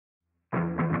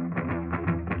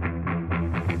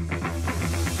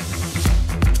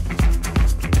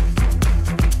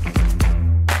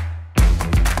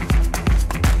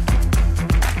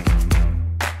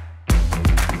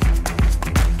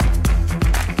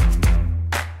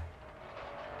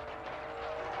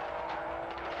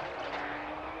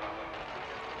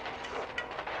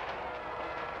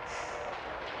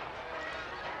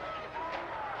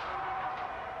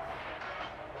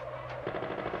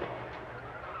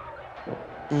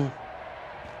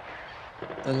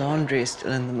The laundry is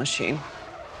still in the machine.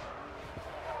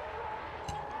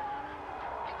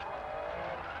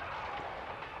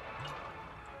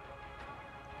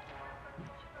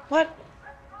 What?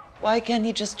 Why can't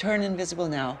he just turn invisible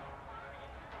now?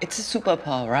 It's a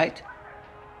superpower, right?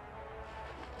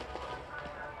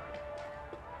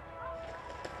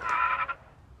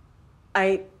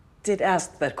 I did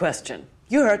ask that question.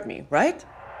 You heard me, right?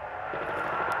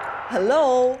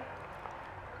 Hello?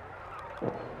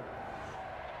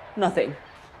 Nothing.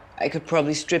 I could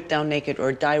probably strip down naked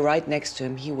or die right next to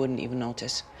him. He wouldn't even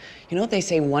notice. You know, they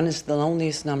say 1 is the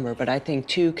loneliest number, but I think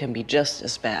 2 can be just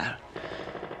as bad.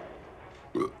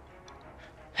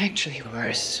 Actually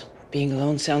worse. Being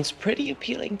alone sounds pretty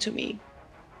appealing to me.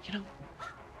 You know,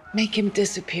 make him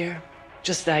disappear.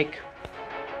 Just like...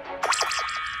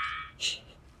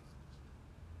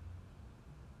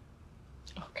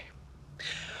 Okay.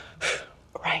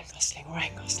 Ryan Gosling,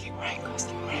 Ryan Gosling, Ryan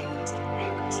Gosling, Ryan Gosling,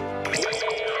 Ryan Gosling.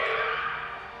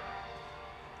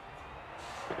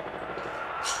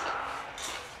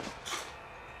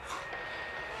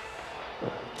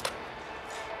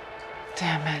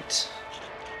 Damn it.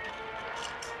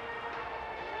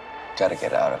 Gotta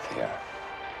get out of here.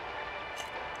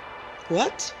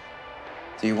 What?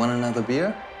 Do you want another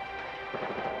beer?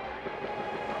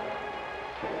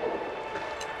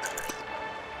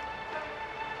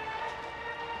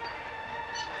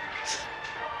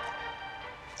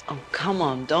 Oh, come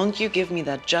on. Don't you give me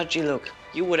that judgy look.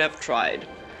 You would have tried.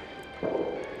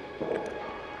 Another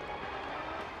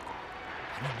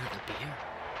beer?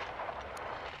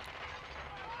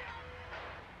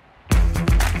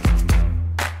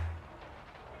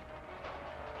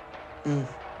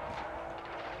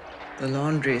 The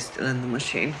laundry is still in the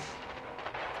machine.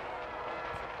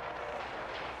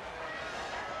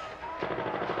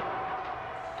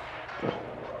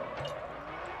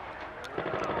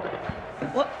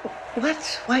 What?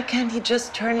 What? Why can't he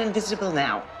just turn invisible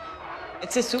now?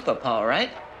 It's a superpower,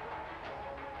 right?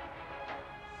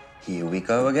 Here we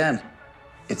go again.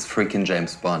 It's freaking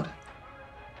James Bond.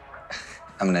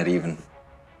 I'm not even.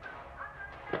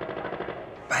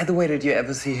 By the way, did you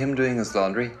ever see him doing his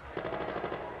laundry?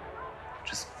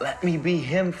 Just let me be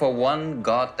him for one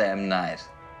goddamn night.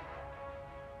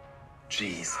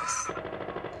 Jesus.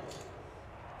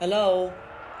 Hello?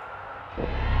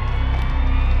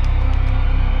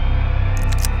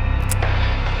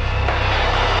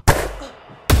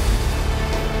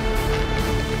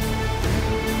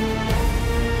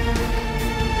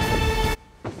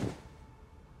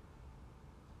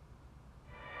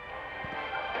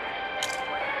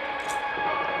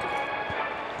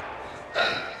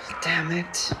 Damn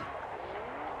it.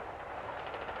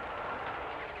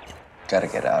 Gotta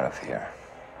get out of here.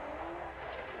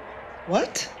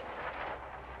 What?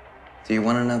 Do you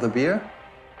want another beer?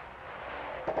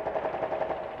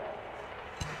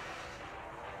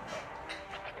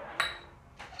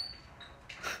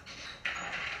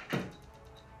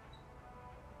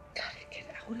 Gotta get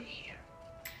out of here.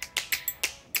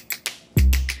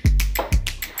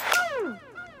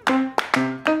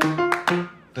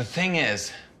 The thing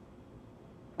is,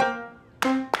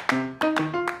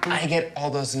 I get all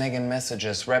those nagging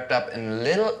messages wrapped up in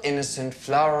little, innocent,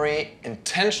 flowery,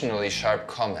 intentionally sharp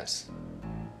comments.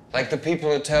 Like the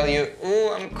people who tell you,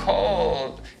 "Ooh, I'm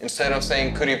cold," instead of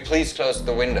saying, "Could you please close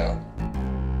the window?"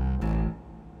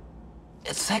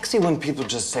 It's sexy when people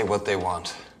just say what they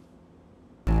want.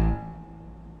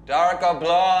 Dark or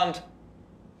blonde?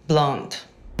 Blonde.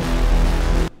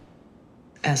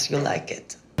 As you like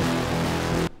it.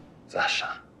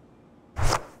 Sasha.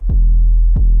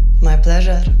 My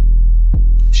pleasure.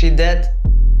 She dead?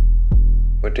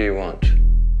 What do you want?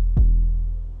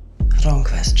 Wrong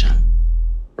question.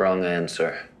 Wrong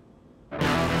answer.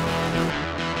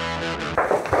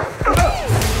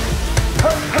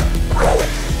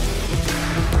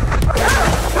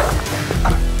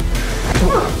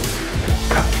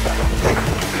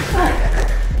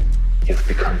 You've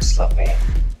become sloppy.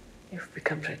 You've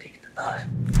become predictable.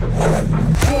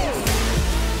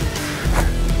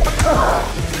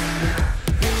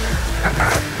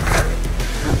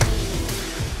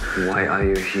 Why are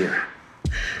you here?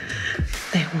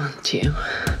 They want you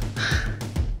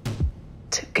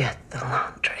to get the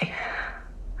laundry.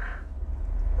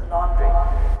 The laundry?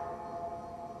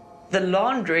 The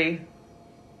laundry?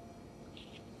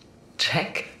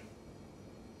 Check.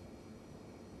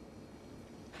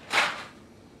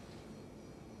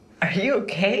 Are you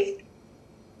okay?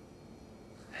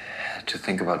 To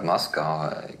think about Moscow,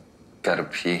 I gotta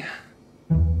pee.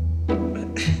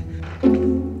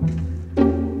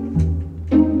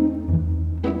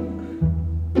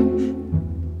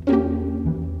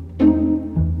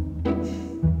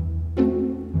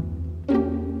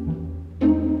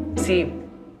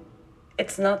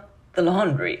 It's not the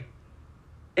laundry.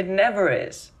 It never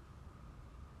is.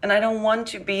 And I don't want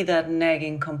to be that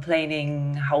nagging,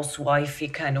 complaining,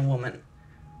 housewifey kind of woman.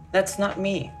 That's not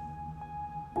me.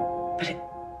 But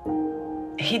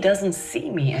he doesn't see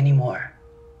me anymore.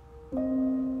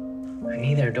 And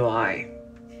neither do I.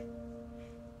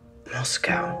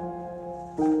 Moscow.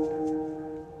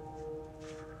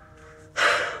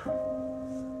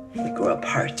 We grew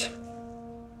apart.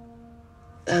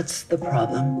 That's the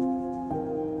problem.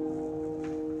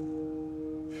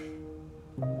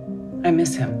 I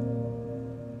miss him.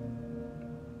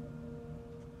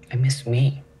 I miss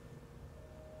me.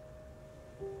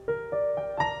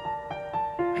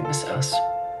 I miss us.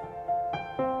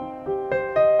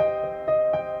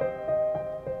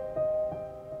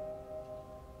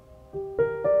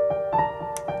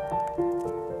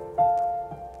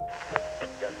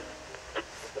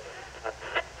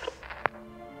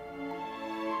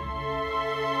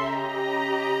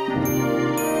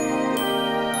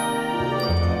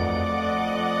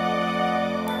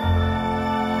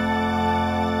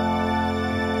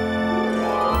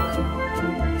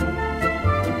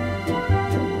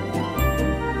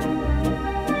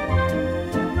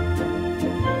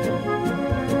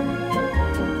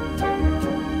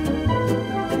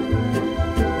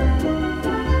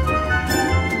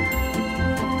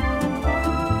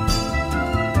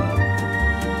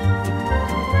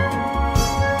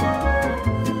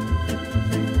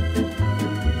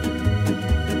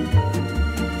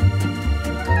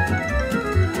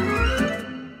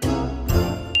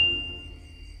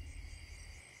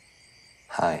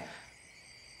 Hi.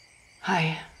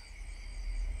 Hi.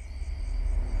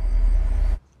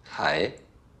 Hi.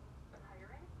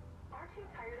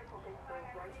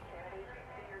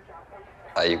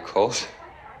 Are you cold?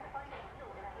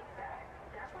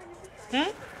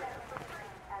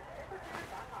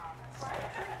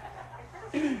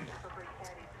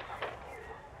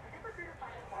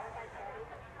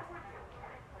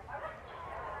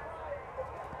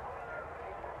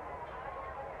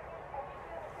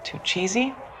 Too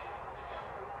cheesy?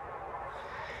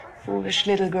 Foolish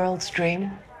little girl's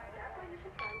dream.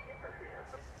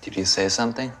 Did you say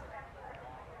something?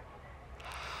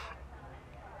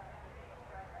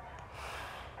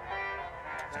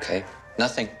 Okay,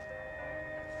 nothing.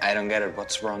 I don't get it.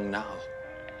 What's wrong now?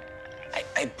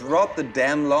 I brought the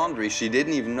damn laundry. She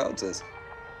didn't even notice.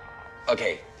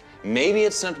 Okay, maybe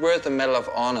it's not worth a Medal of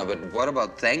Honor, but what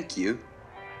about thank you?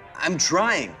 I'm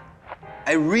trying.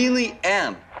 I really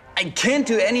am. I can't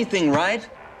do anything right.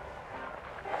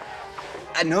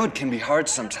 I know it can be hard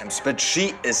sometimes, but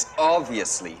she is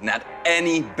obviously not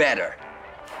any better.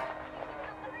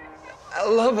 I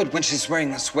love it when she's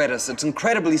wearing the sweaters. It's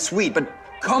incredibly sweet, but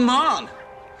come on!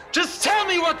 Just tell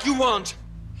me what you want!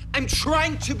 I'm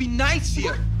trying to be nice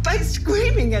here. By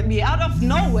screaming at me out of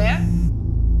nowhere.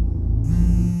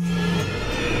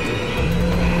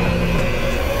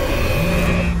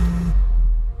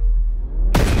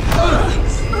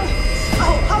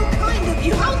 Oh, how kind of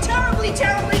you! How terribly,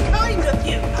 terribly kind of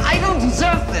you! I don't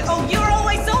deserve this! Oh, you're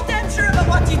always so damn sure about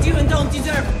what you do and don't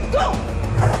deserve. Go!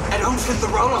 I don't fit the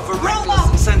role of a Roll reckless off.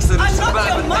 and sensitive I'm not your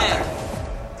suburban mother.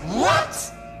 man. What?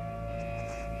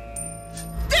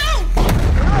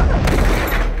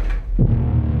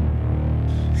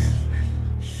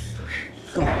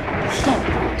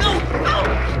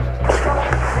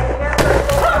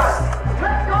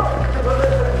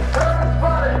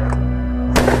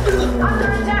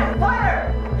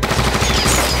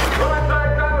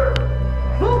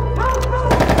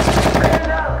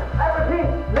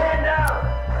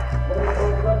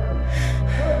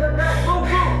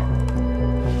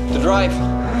 Drive.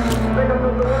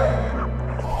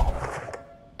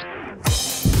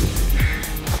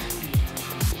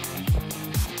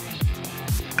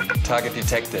 Target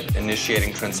detected.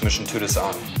 Initiating transmission to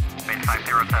disarm. Base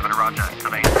 507, roger.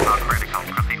 Surveillance is not critical.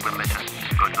 Proceed with mission.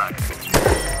 Good luck.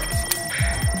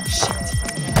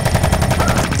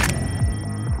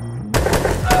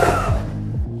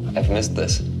 I've missed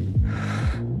this.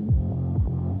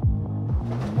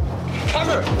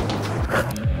 Cover!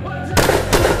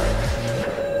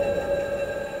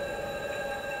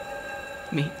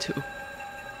 Me too.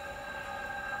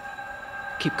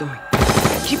 Keep going.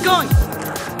 Keep going! Base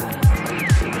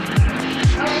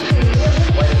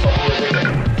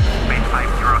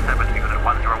 507, unit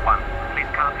 101.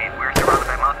 Please copy. We're surrounded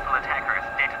by multiple attackers.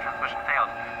 Data transmission failed.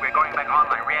 We're going back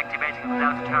online. Reactivating the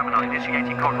Delta terminal.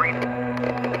 Initiating code reset.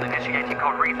 Initiating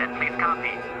code reset. Please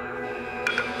copy.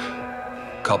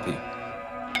 Copy.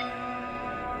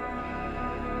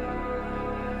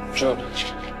 Sure.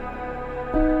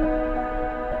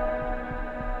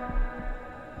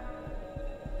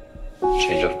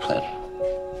 Change of plan.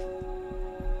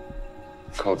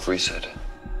 Code reset.